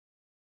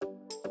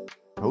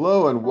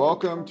Hello and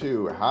welcome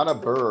to How to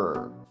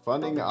BRRRR,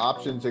 Funding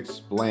Options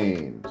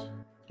Explained.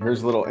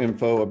 Here's a little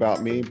info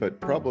about me, but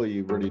probably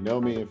you already know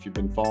me if you've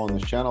been following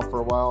this channel for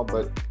a while.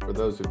 But for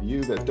those of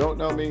you that don't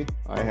know me,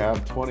 I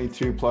have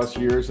 22 plus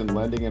years in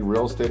lending and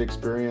real estate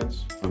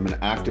experience. I'm an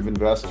active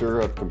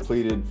investor. I've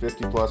completed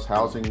 50 plus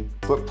housing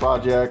flip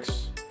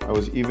projects. I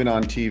was even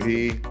on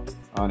TV,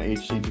 on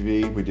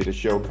HGTV. We did a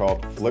show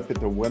called Flip It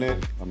to Win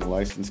It. I'm a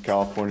licensed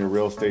California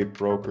real estate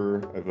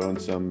broker. I've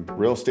owned some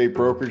real estate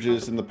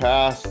brokerages in the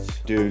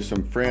past, do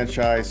some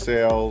franchise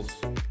sales,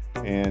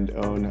 and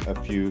own a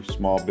few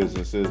small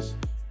businesses,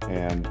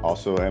 and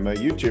also am a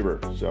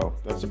YouTuber. So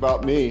that's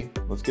about me.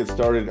 Let's get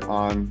started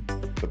on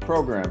the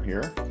program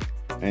here.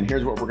 And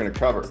here's what we're going to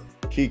cover: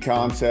 key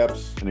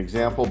concepts, an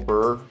example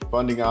BRRRR,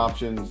 funding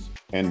options,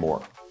 and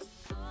more.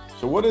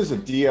 So what is a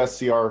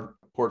DSCR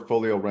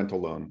portfolio rental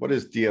loan? What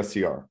is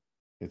DSCR?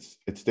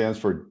 It stands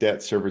for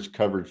debt service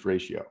coverage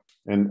ratio.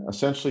 And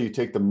essentially you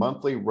take the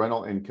monthly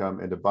rental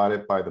income and divide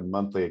it by the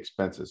monthly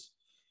expenses.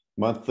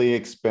 Monthly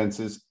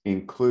expenses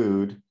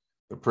include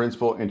the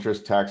principal,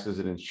 interest, taxes,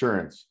 and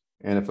insurance,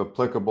 and if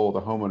applicable,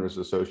 the homeowners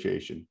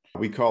association.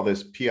 We call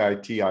this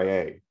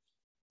PITIA.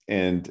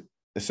 And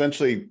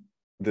essentially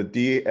the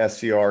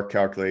DSCR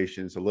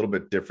calculation is a little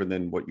bit different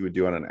than what you would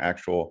do on an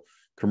actual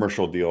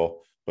commercial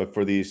deal. But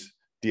for these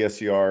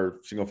DSCR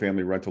single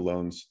family rental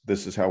loans,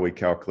 this is how we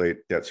calculate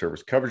debt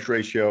service coverage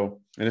ratio.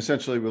 And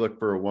essentially we look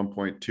for a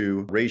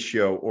 1.2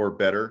 ratio or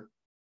better.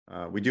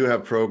 We do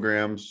have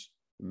programs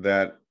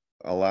that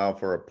allow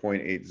for a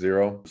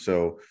 0.80.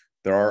 So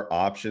there are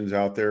options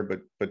out there,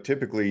 but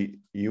typically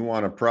you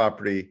want a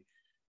property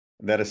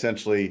that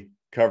essentially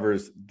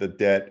covers the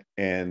debt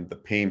and the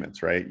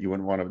payments, right? You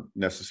wouldn't want to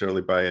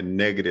necessarily buy a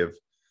negative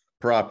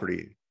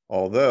property,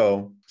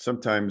 although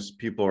sometimes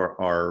people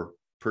are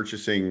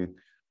purchasing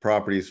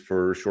properties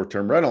for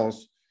short-term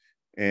rentals.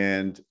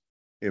 And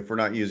if we're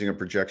not using a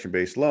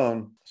projection-based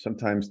loan,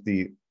 sometimes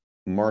the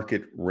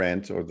market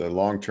rent or the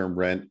long-term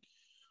rent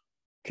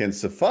can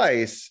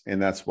suffice.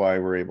 And that's why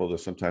we're able to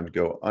sometimes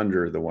go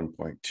under the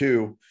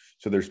 1.2.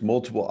 So there's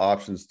multiple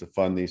options to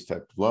fund these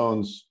types of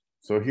loans.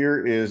 So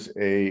here is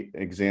an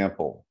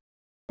example.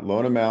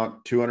 Loan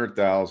amount,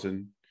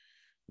 $200,000.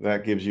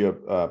 That gives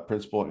you a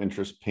principal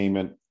interest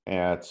payment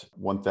at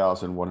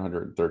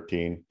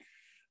 $1,113.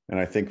 And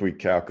I think we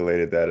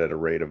calculated that at a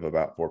rate of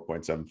about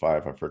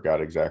 4.75. I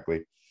forgot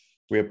exactly.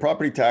 We have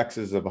property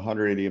taxes of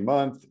 $180 a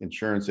month,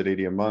 insurance at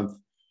 $80 a month,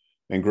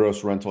 and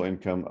gross rental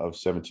income of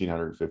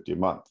 $1,750 a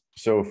month.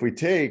 So if we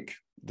take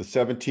the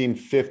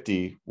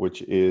 $1,750,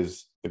 which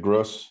is the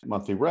gross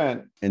monthly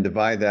rent, and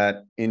divide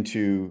that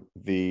into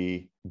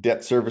the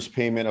debt service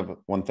payment of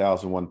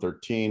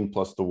 $1,113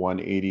 plus the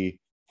 $180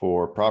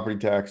 for property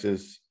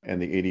taxes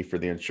and the $80 for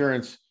the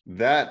insurance,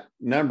 that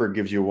number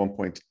gives you a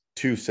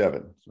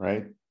 1.27,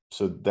 right?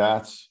 So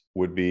that's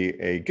would be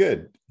a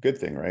good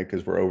thing, right?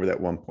 Because we're over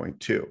that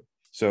 1.2.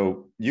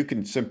 So you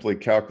can simply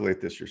calculate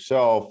this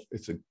yourself.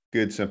 It's a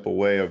good, simple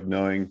way of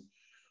knowing,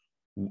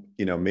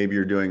 maybe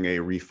you're doing a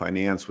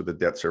refinance with a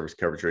debt service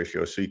coverage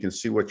ratio. So you can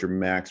see what your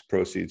max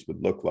proceeds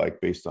would look like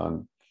based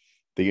on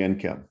the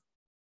income.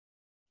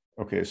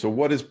 Okay, so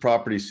what is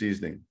property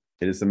seasoning?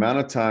 It is the amount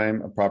of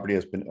time a property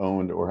has been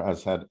owned or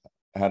has had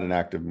an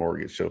active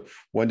mortgage. So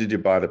when did you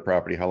buy the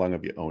property? How long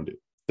have you owned it?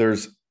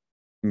 There's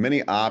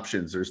many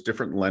options. There's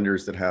different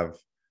lenders that have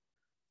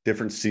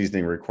different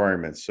seasoning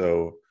requirements.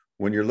 So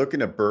when you're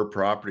looking at BRRRR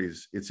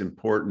properties, it's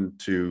important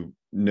to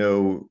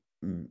know,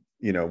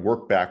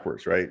 work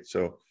backwards, right?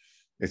 So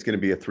it's going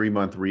to be a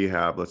 3-month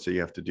rehab. Let's say you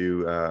have to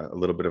do a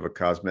little bit of a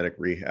cosmetic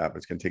rehab.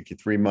 It's going to take you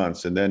 3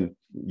 months, and then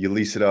you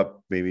lease it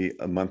up maybe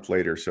a month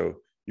later.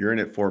 So you're in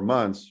it 4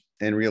 months,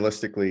 and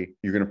realistically,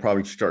 you're going to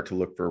probably start to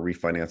look for a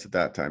refinance at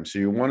that time. So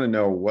you want to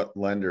know what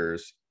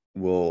lenders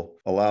will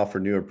allow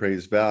for new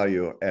appraised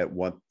value at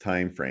what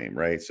time frame,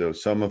 right? So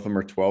some of them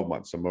are 12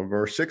 months, some of them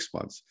are 6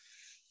 months,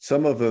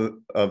 some of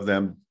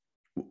them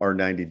are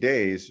 90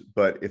 days.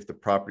 But if the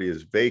property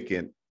is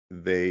vacant,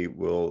 they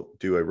will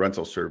do a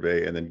rental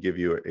survey and then give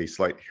you a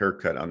slight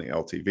haircut on the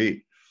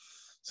LTV.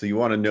 So you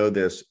want to know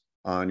this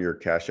on your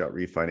cash out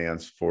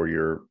refinance for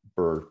your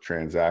BRRRR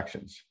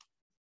transactions.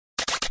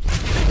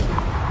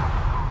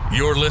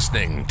 You're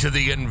listening to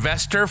the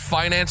Investor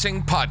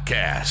Financing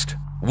Podcast.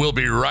 We'll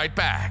be right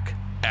back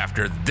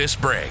after this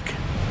break.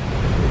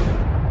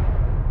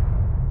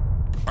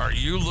 Are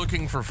you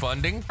looking for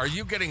funding? Are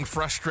you getting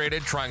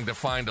frustrated trying to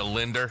find a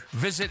lender?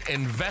 Visit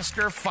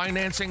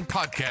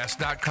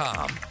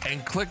investorfinancingpodcast.com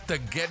and click the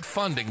Get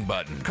Funding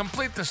button.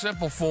 Complete the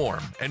simple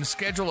form and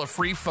schedule a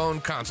free phone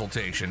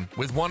consultation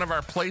with one of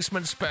our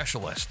placement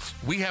specialists.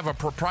 We have a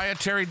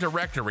proprietary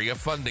directory of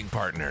funding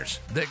partners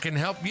that can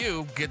help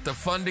you get the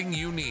funding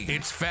you need.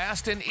 It's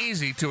fast and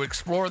easy to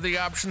explore the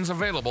options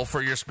available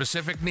for your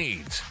specific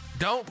needs.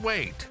 Don't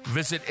wait.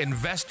 Visit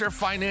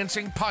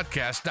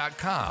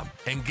investorfinancingpodcast.com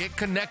and get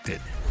connected.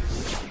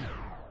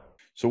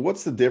 So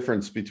what's the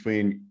difference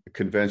between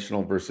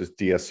conventional versus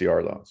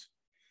DSCR loans?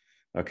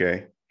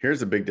 Okay, here's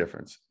the big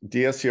difference.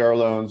 DSCR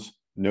loans,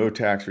 no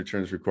tax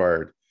returns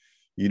required.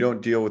 You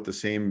don't deal with the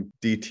same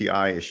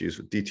DTI issues.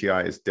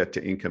 DTI is debt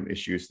to income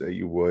issues that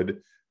you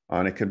would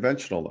on a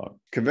conventional loan.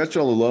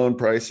 Conventional loan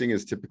pricing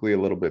is typically a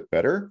little bit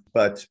better,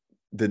 but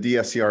the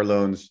DSCR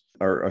loans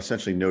are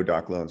essentially no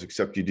doc loans,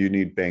 except you do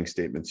need bank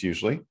statements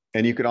usually.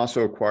 And you can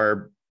also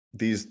acquire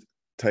these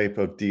type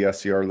of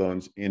DSCR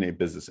loans in a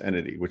business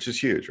entity, which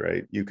is huge,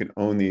 right? You can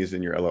own these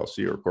in your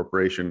LLC or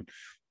corporation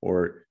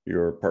or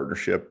your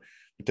partnership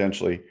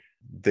potentially.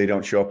 They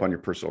don't show up on your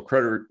personal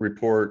credit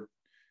report.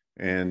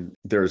 And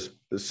there's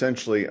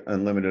essentially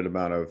unlimited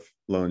amount of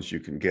loans you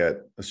can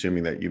get,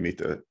 assuming that you meet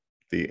the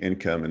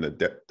income and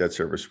the debt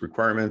service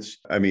requirements.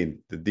 I mean,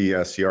 the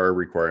DSCR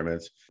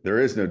requirements. There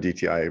is no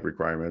DTI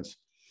requirements.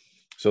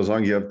 So as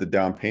long as you have the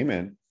down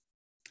payment,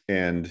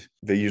 and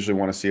they usually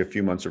want to see a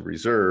few months of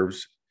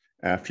reserves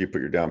after you put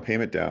your down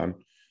payment down,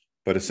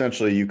 but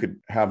essentially you could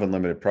have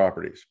unlimited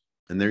properties.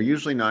 And they're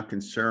usually not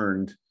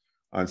concerned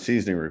on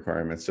seasoning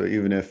requirements. So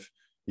even if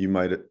you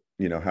might,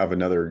 have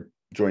another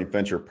joint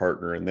venture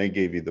partner and they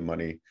gave you the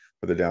money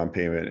for the down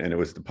payment and it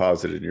was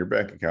deposited in your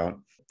bank account,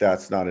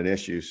 that's not an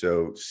issue.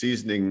 So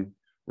seasoning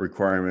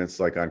requirements,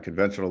 like on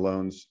conventional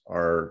loans,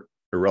 are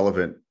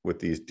irrelevant with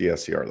these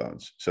DSCR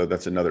loans. So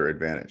that's another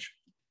advantage.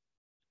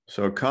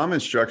 So a common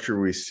structure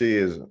we see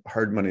is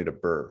hard money to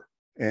BRRRR.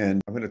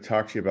 And I'm going to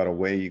talk to you about a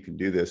way you can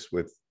do this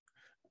with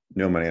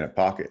no money in a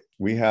pocket.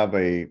 We have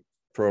a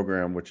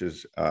program which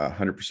is a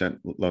 100%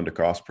 loan to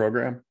cost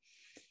program.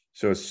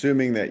 So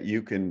assuming that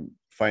you can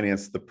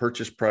finance the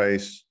purchase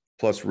price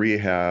plus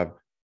rehab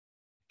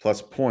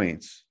plus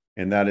points,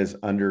 and that is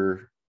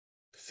under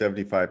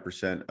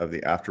 75% of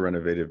the after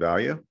renovated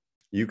value,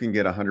 you can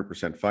get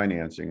 100%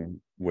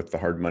 financing with the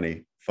hard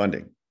money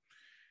funding.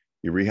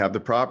 You rehab the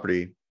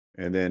property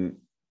and then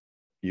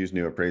use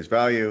new appraised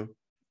value,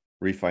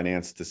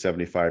 refinance to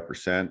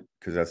 75%,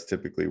 because that's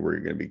typically where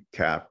you're going to be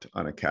capped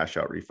on a cash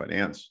out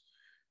refinance.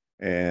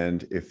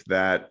 And if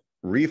that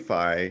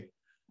refi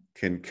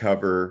can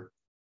cover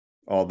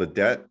all the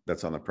debt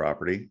that's on the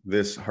property,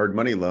 this hard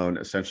money loan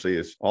essentially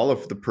is all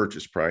of the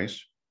purchase price,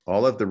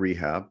 all of the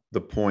rehab, the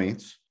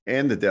points,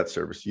 and the debt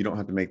service. You don't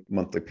have to make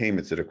monthly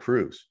payments, it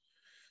accrues.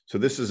 So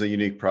this is a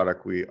unique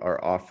product we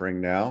are offering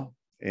now.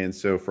 And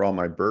so for all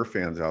my BRRRR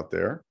fans out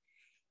there,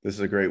 this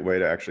is a great way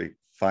to actually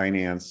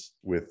finance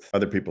with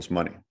other people's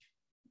money.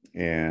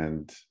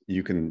 And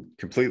you can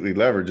completely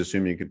leverage,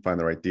 assuming you can find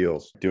the right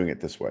deals, doing it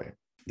this way.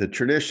 The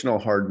traditional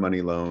hard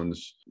money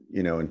loans,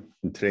 in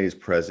today's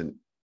present,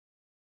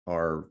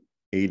 are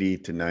 80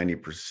 to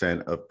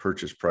 90% of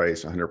purchase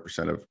price,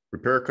 100% of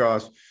repair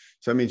costs.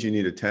 So that means you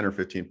need a 10 or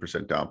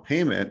 15% down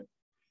payment,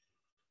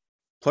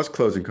 plus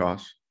closing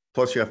costs,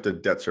 plus you have to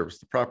debt service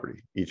the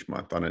property each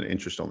month on an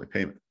interest-only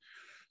payment.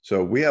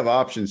 So we have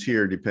options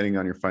here, depending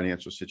on your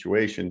financial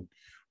situation,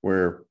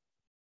 where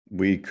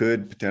we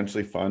could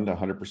potentially fund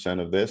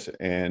 100% of this.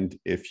 And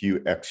if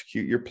you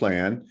execute your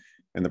plan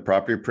and the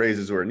property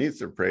appraises where it needs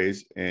to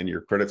appraise and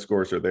your credit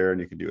scores are there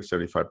and you can do a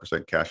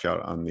 75% cash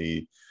out on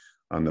the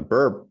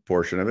BRRRR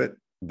portion of it,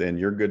 then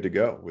you're good to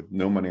go with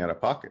no money out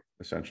of pocket,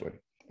 essentially.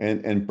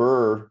 And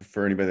BRRRR,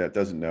 for anybody that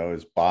doesn't know,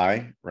 is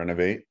buy,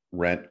 renovate,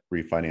 rent,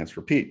 refinance,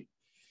 repeat.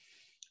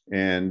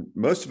 And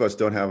most of us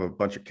don't have a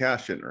bunch of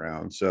cash sitting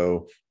around.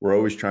 So we're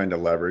always trying to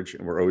leverage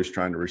and we're always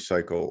trying to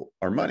recycle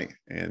our money.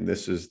 And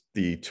this is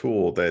the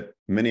tool that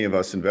many of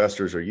us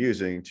investors are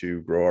using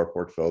to grow our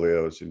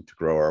portfolios and to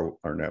grow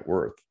our net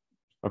worth.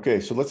 Okay,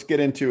 so let's get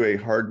into a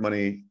hard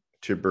money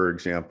to BRRRR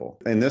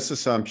example. In this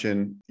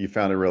assumption, you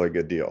found a really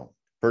good deal.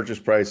 Purchase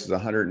price is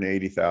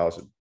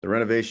 $180,000. The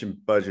renovation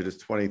budget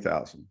is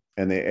 $20,000.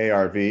 And the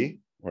ARV,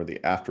 or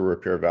the after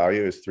repair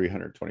value, is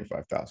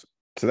 $325,000.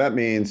 So that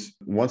means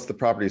once the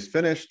property is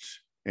finished,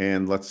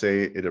 and let's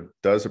say it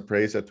does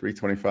appraise at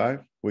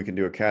 $325,000, we can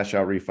do a cash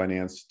out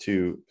refinance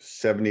to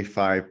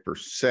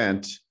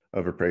 75%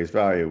 of appraised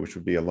value, which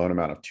would be a loan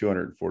amount of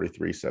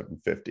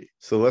 $243,750.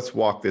 So let's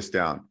walk this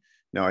down.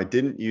 Now, I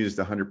didn't use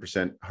the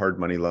 100% hard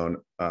money loan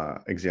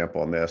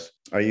example on this.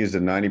 I used a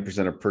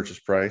 90% of purchase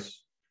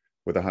price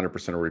with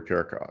 100% of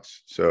repair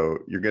costs. So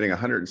you're getting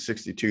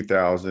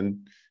 $162,000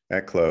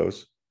 at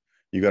close.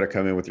 You got to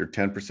come in with your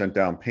 10%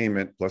 down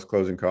payment plus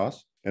closing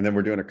costs. And then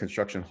we're doing a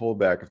construction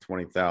holdback of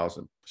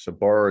 $20,000. So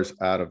borrower's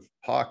out of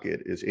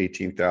pocket is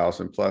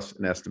 $18,000 plus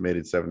an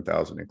estimated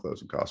 $7,000 in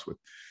closing costs with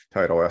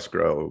title,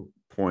 escrow,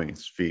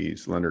 points,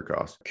 fees, lender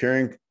costs.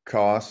 Carrying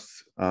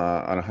costs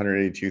on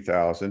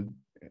 $182,000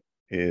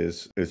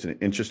 is an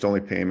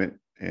interest-only payment,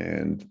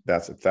 and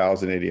that's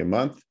 $1,080 a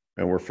month.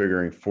 And we're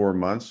figuring 4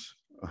 months,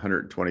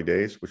 120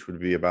 days, which would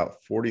be about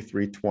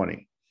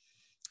 $4,320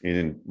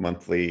 in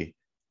monthly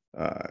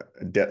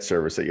debt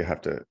service that you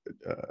have to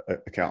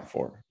account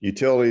for.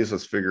 Utilities,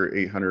 let's figure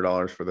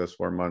 $800 for those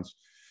 4 months.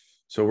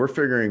 So we're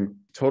figuring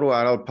total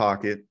out of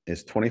pocket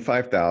is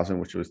 $25,000,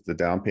 which was the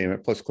down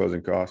payment plus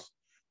closing costs,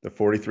 the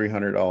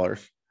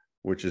 $4,300,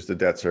 which is the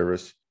debt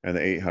service, and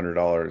the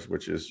 $800,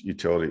 which is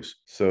utilities.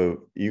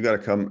 So you got to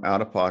come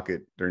out of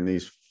pocket during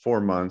these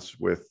 4 months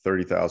with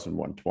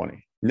 $30,120.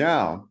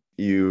 Now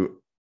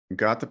you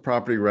got the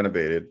property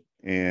renovated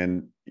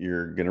and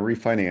you're going to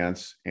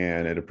refinance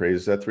and it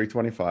appraises at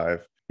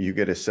 325, you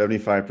get a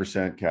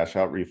 75% cash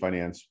out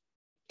refinance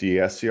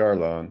DSCR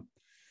loan.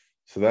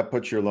 So that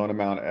puts your loan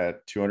amount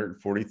at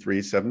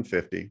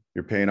 243,750.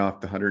 You're paying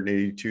off the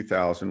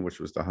 182,000, which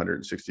was the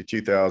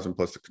 162,000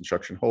 plus the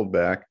construction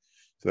holdback.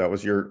 So that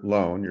was your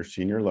loan, your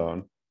senior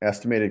loan.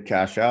 Estimated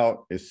cash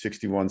out is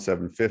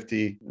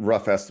 61,750.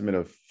 Rough estimate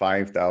of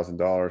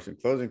 $5,000 in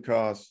closing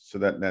costs. So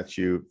that nets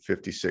you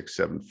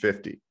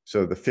 56,750.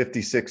 So the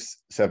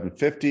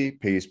 56,750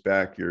 pays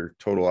back your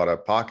total out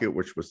of pocket,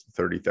 which was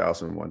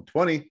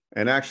 30,120,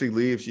 and actually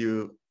leaves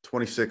you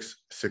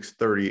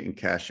 26,630 in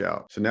cash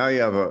out. So now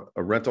you have a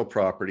rental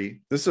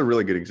property. This is a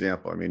really good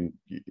example. I mean,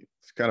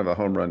 it's kind of a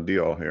home run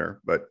deal here,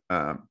 but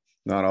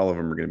not all of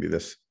them are going to be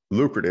this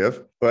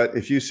lucrative. But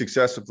if you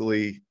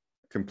successfully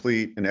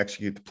complete and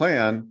execute the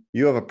plan,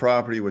 you have a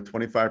property with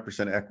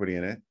 25% equity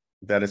in it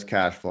that is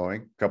cash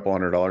flowing, a couple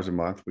 $100 a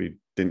month. We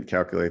didn't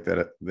calculate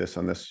this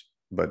on this,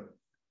 but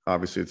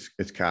obviously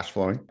it's cash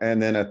flowing. And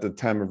then at the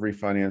time of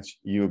refinance,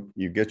 you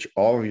get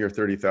all of your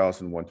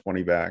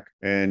 30,120 back,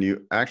 and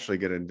you actually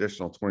get an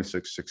additional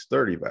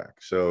 26,630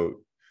 back.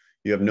 So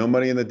you have no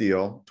money in the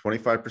deal,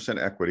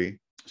 25% equity.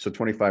 So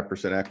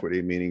 25%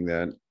 equity, meaning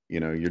that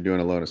you're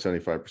doing a loan of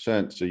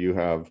 75%. So you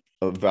have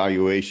a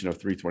valuation of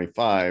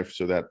 325.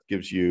 So that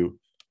gives you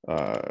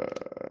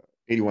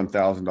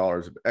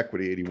 $81,000 of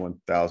equity,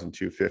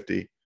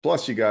 81,250.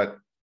 Plus you got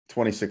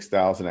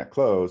 26,000 at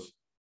close,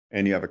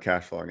 and you have a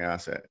cash flowing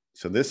asset.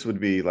 So this would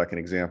be like an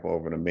example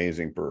of an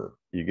amazing BRRRR.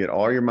 You get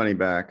all your money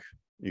back.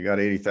 You got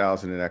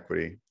 80,000 in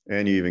equity,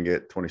 and you even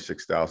get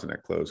 26,000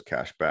 at close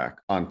cash back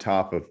on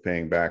top of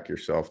paying back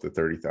yourself the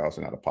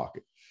 30,000 out of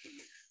pocket.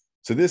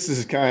 So this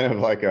is kind of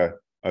like a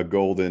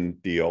golden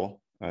deal.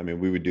 I mean,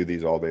 we would do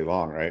these all day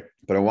long, right?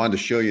 But I wanted to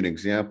show you an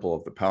example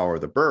of the power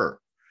of the BRRRR.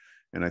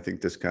 And I think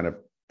this kind of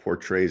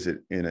portrays it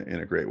in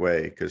a great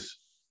way, because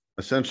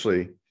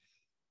essentially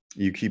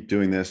you keep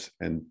doing this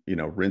and,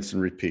 rinse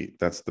and repeat.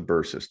 That's the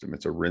BRRRR system.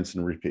 It's a rinse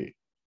and repeat.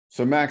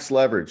 So max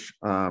leverage,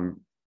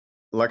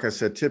 like I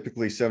said,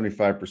 typically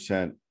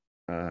 75%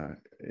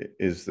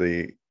 is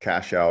the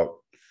cash out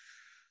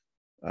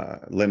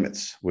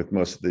limits with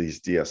most of these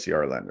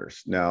DSCR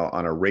lenders. Now,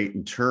 on a rate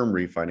and term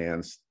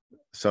refinance,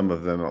 some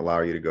of them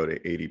allow you to go to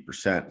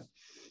 80%.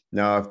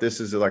 Now, if this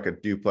is like a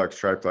duplex,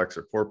 triplex,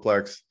 or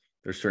fourplex,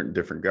 there's certain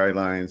different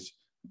guidelines.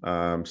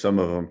 Some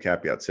of them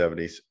cap you at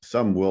 70.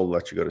 Some will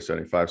let you go to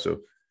 75. So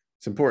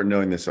it's important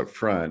knowing this up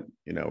front,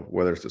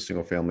 whether it's a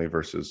single family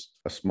versus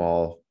a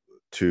small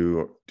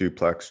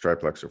duplex,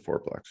 triplex, or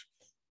fourplex.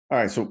 All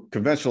right, so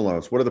conventional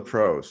loans, what are the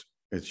pros?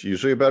 It's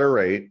usually a better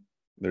rate.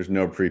 There's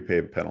no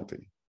prepaid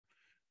penalty.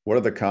 What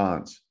are the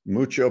cons?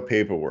 Mucho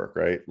paperwork,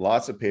 right?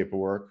 Lots of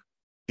paperwork,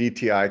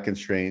 DTI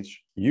constraints.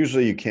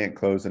 Usually you can't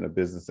close in a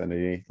business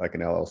entity like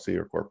an LLC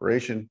or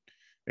corporation.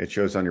 It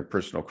shows on your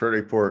personal credit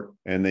report,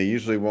 and they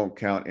usually won't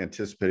count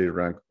anticipated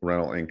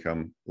rental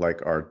income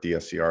like our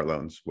DSCR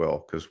loans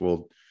will, because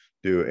we'll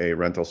do a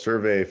rental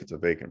survey if it's a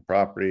vacant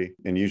property.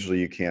 And usually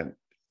you can't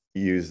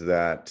use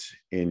that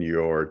in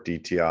your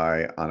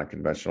DTI on a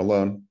conventional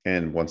loan.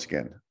 And once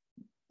again,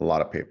 a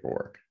lot of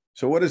paperwork.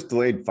 So what is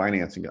delayed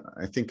financing?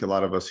 I think a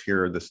lot of us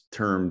hear this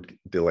term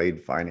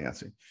delayed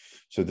financing.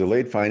 So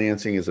delayed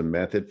financing is a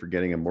method for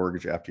getting a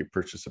mortgage after you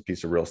purchase a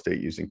piece of real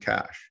estate using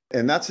cash.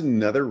 And that's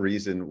another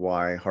reason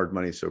why hard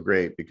money is so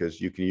great,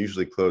 because you can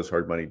usually close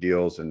hard money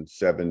deals in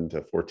 7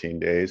 to 14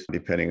 days,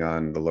 depending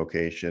on the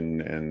location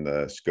and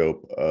the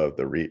scope of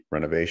the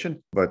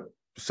renovation. But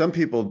some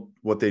people,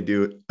 what they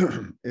do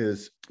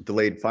is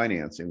delayed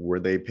financing,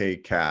 where they pay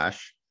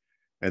cash,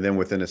 and then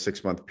within a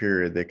 6-month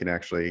period, they can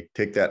actually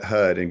take that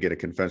HUD and get a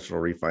conventional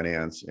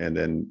refinance, and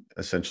then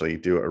essentially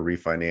do a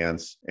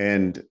refinance.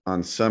 And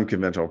on some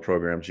conventional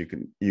programs,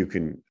 you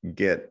can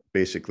get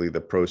basically the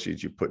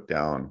proceeds you put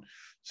down.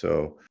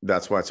 So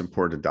that's why it's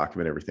important to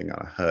document everything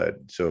on a HUD.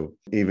 So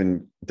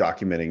even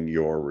documenting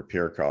your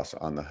repair costs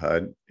on the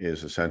HUD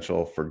is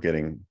essential for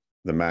getting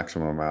the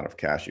maximum amount of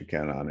cash you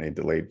can on a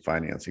delayed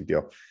financing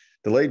deal.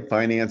 Delayed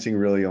financing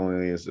really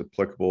only is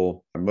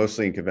applicable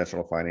mostly in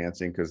conventional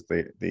financing, because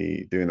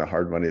doing the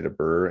hard money to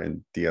BRRRR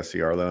and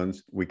DSCR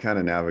loans, we kind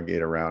of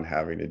navigate around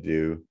having to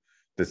do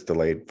this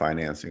delayed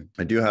financing.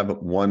 I do have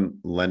one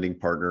lending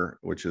partner,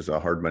 which is a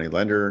hard money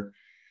lender,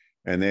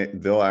 and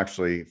they'll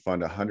actually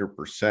fund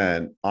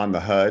 100% on the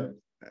HUD.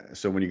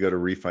 So when you go to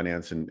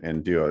refinance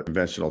and do a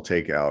conventional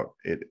takeout,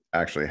 it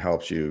actually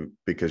helps you,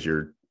 because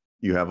you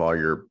have all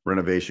your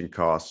renovation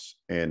costs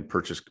and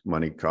purchase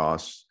money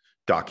costs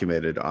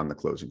documented on the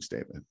closing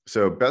statement.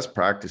 So best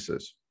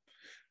practices,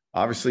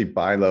 obviously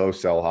buy low,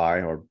 sell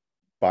high, or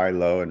buy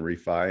low and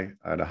refi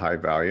at a high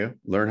value.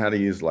 Learn how to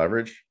use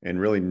leverage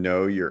and really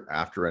know your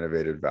after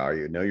renovated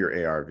value, know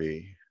your ARV,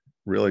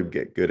 really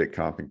get good at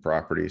comping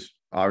properties.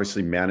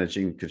 Obviously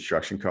managing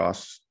construction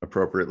costs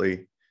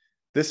appropriately.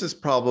 This is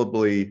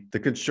probably, the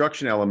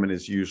construction element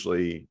is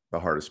usually the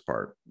hardest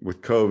part.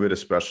 With COVID,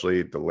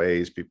 especially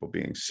delays, people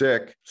being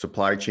sick,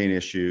 supply chain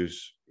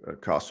issues,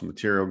 cost of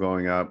material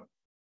going up.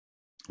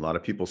 A lot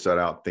of people set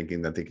out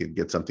thinking that they could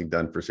get something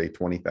done for say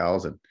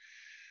 20,000,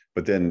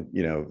 but then,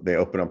 they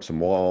open up some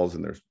walls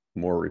and there's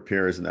more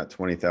repairs, and that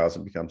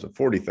 20,000 becomes a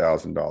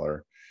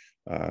 $40,000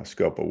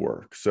 scope of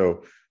work.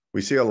 So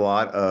we see a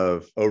lot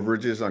of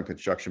overages on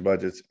construction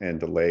budgets and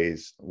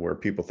delays where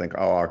people think,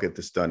 oh, I'll get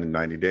this done in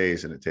 90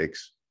 days and it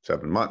takes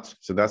 7 months.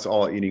 So that's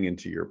all eating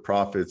into your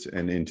profits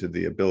and into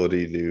the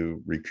ability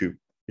to recoup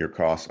your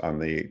costs on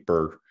the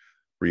BRRRR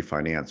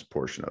refinance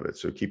portion of it.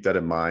 So keep that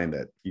in mind,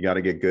 that you got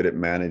to get good at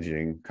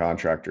managing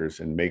contractors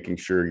and making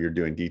sure you're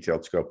doing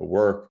detailed scope of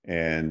work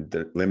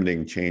and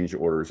limiting change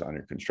orders on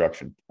your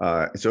construction.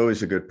 It's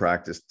always a good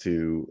practice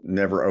to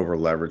never over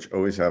leverage,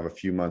 always have a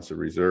few months of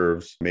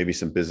reserves, maybe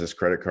some business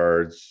credit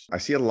cards. I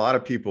see a lot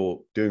of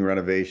people doing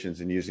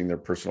renovations and using their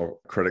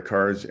personal credit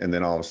cards, and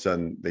then all of a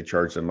sudden they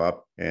charge them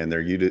up and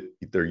they're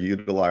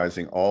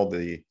utilizing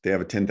they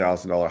have a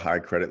 $10,000 high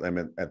credit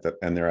limit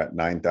and they're at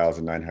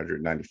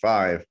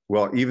 9,995.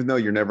 Well, even though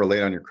you're never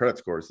late on your credit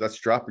scores, that's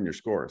dropping your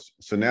scores.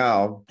 So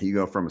now you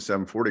go from a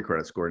 740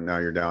 credit score, and now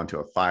you're down to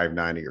a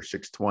 590 or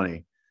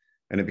 620,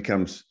 and it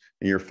becomes,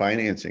 your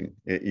financing,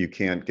 you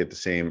can't get the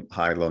same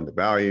high loan to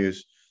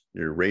values.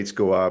 Your rates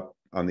go up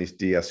on these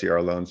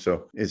DSCR loans.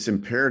 So it's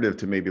imperative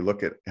to maybe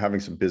look at having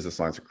some business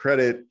lines of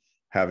credit,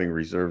 having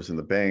reserves in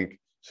the bank,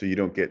 so you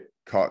don't get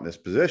caught in this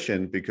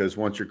position, because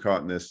once you're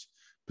caught in this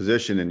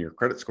position and your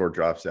credit score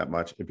drops that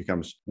much, it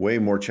becomes way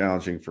more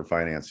challenging for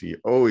financing. You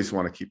always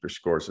want to keep your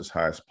scores as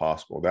high as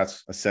possible.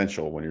 That's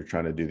essential when you're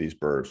trying to do these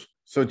BRRRRs.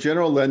 So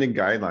general lending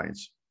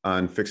guidelines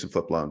on fix and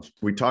flip loans.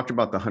 We talked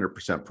about the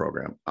 100%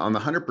 program. On the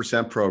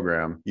 100%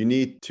 program, you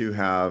need to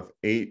have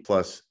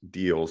 8+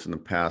 deals in the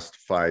past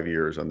 5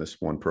 years on this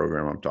one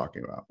program I'm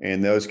talking about.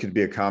 And those could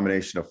be a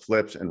combination of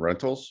flips and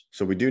rentals.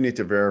 So we do need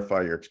to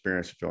verify your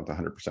experience if you want the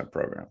 100%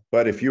 program.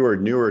 But if you are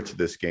newer to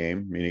this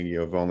game, meaning you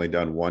have only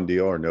done 1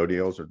 deal or no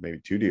deals or maybe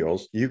 2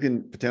 deals, you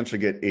can potentially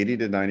get 80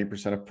 to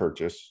 90% of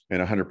purchase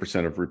and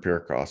 100% of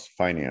repair costs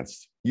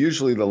financed.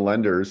 Usually the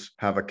lenders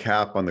have a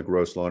cap on the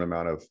gross loan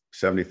amount of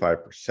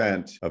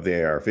 75% of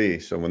the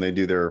ARV. So when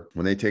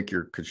they take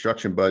your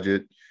construction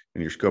budget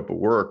and your scope of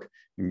work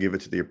and give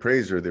it to the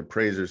appraiser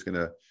is going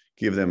to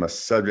give them a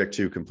subject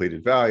to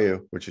completed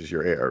value, which is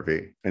your ARV.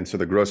 And so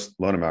the gross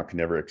loan amount can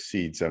never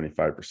exceed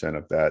 75%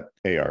 of that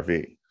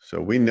ARV. So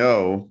we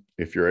know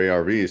if your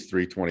ARV is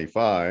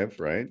 325,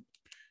 right?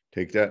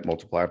 Take that,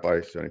 multiply it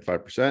by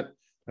 75%.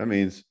 That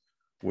means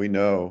we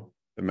know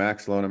the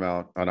max loan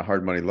amount on a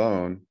hard money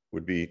loan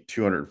would be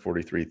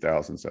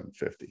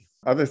 $243,750.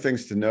 Other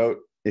things to note: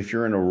 if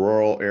you're in a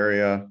rural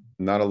area,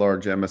 not a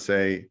large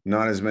MSA,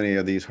 not as many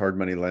of these hard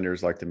money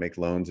lenders like to make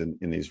loans in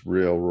these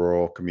real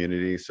rural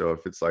communities. So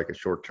if it's like a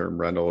short-term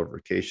rental or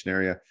vacation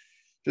area,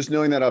 just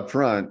knowing that up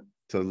front,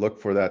 to look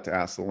for that, to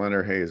ask the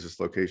lender, hey, is this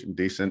location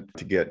decent,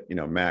 to get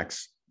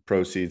max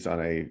proceeds on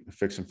a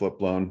fix and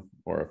flip loan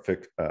or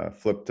a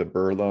flip to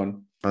BRRRR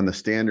loan. On the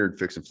standard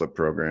fix and flip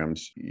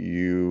programs,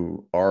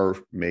 you are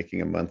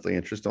making a monthly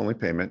interest only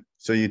payment.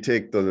 So you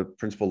take the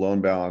principal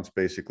loan balance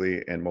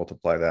basically and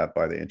multiply that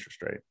by the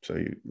interest rate. So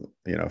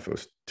if it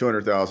was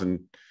 200,000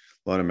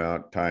 loan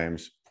amount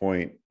times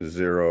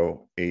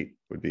 0.08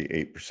 would be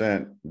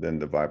 8%, then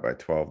divide by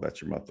 12.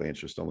 That's your monthly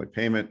interest only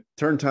payment.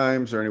 Turn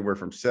times are anywhere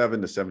from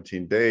 7 to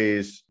 17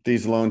 days.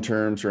 These loan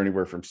terms are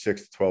anywhere from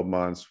 6 to 12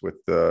 months, with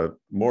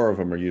more of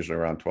them are usually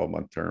around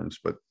 12-month terms,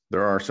 but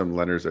there are some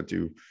lenders that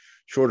do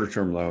shorter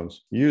term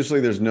loans.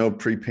 Usually there's no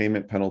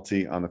prepayment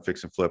penalty on the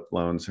fix and flip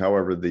loans.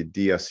 However, the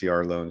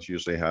DSCR loans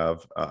usually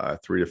have a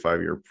 3 to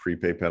 5 year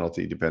prepay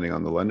penalty depending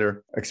on the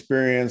lender.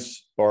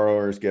 Experienced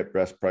borrowers get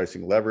best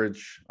pricing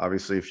leverage.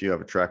 Obviously, if you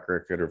have a track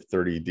record of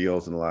 30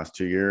 deals in the last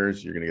 2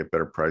 years, you're going to get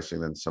better pricing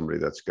than somebody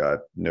that's got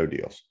no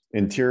deals.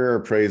 Interior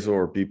appraisal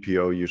or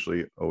BPO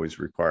usually always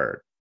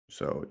required.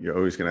 So you're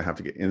always going to have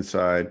to get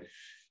inside.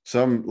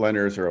 Some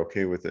lenders are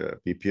okay with a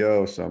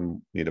BPO,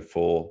 some need a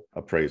full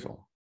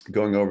appraisal.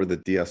 Going over the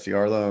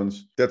DSCR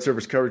loans, debt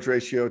service coverage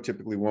ratio,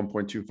 typically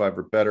 1.25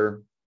 or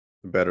better.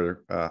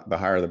 The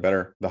higher, the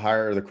better. The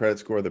higher the credit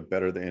score, the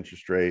better the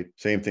interest rate.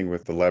 Same thing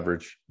with the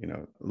leverage,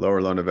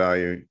 lower loan to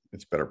value,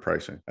 it's better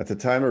pricing. At the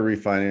time of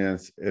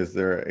refinance, is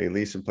there a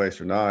lease in place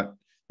or not?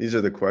 These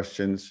are the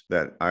questions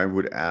that I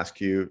would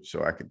ask you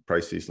so I could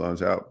price these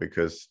loans out,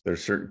 because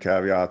there's certain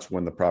caveats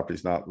when the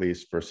property's not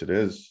leased versus it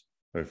is.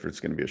 If it's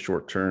going to be a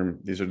short term,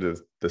 these are the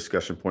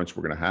discussion points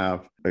we're going to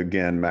have.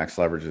 Again, max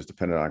leverage is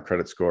dependent on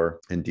credit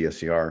score and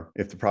DSCR.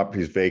 If the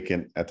property is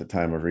vacant at the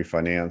time of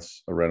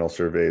refinance, a rental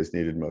survey is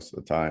needed most of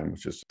the time,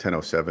 which is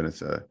 1007.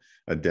 It's a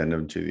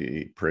addendum to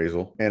the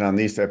appraisal. And on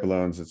these type of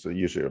loans, it's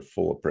usually a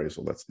full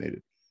appraisal that's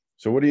needed.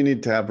 So what do you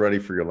need to have ready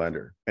for your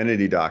lender?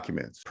 Entity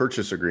documents,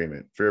 purchase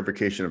agreement,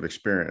 verification of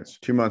experience,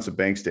 2 months of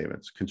bank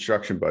statements,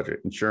 construction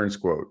budget, insurance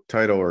quote,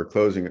 title or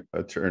closing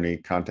attorney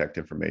contact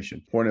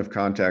information, point of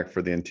contact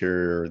for the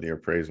interior or the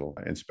appraisal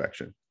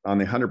inspection. On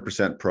the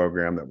 100%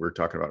 program that we were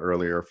talking about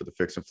earlier for the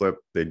fix and flip,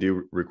 they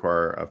do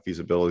require a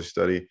feasibility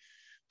study.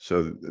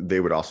 So they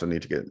would also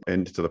need to get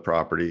into the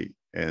property,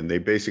 and they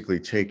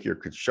basically take your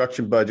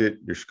construction budget,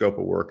 your scope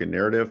of work and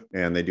narrative,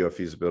 and they do a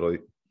feasibility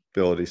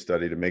feasibility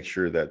study to make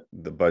sure that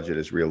the budget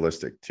is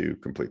realistic to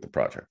complete the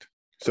project.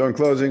 So in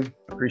closing,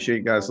 appreciate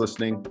you guys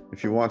listening.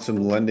 If you want some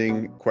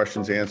lending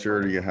questions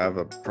answered, or you have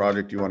a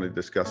project you want to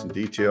discuss in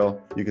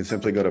detail, you can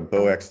simply go to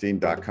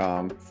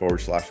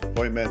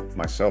boeckstein.com/appointment.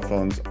 My cell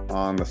phone's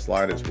on the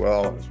slide as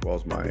well as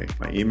my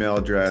email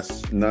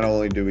address. Not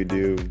only do we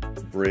do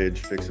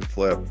bridge, fix and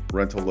flip,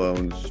 rental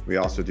loans, we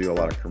also do a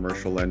lot of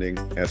commercial lending,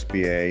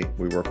 SBA.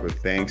 We work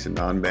with banks and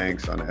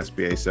non-banks on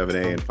SBA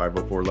 7A and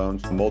 504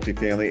 loans,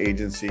 multifamily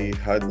agency,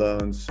 HUD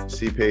loans,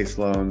 C-PACE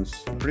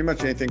loans, pretty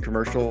much anything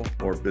commercial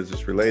or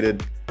business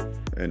related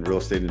and real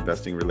estate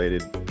investing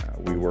related.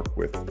 We work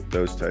with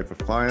those type of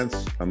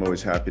clients. I'm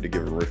always happy to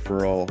give a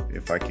referral.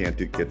 If I can't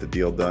get the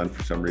deal done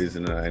for some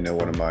reason and I know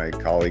one of my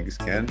colleagues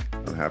can,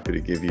 I'm happy to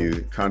give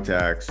you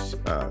contacts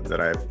that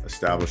I've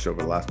established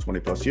over the last 20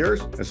 plus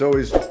years. As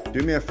always,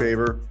 do me a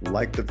favor,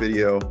 like the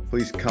video.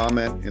 Please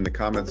comment in the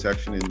comment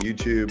section in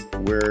YouTube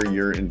where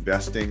you're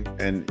investing,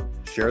 and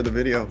share the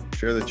video,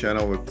 share the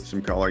channel with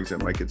some colleagues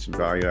that might get some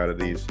value out of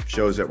these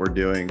shows that we're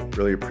doing.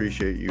 Really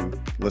appreciate you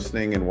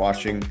listening and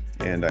watching,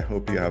 and I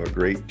hope you have a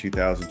great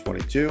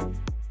 2022,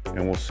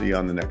 and we'll see you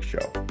on the next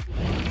show.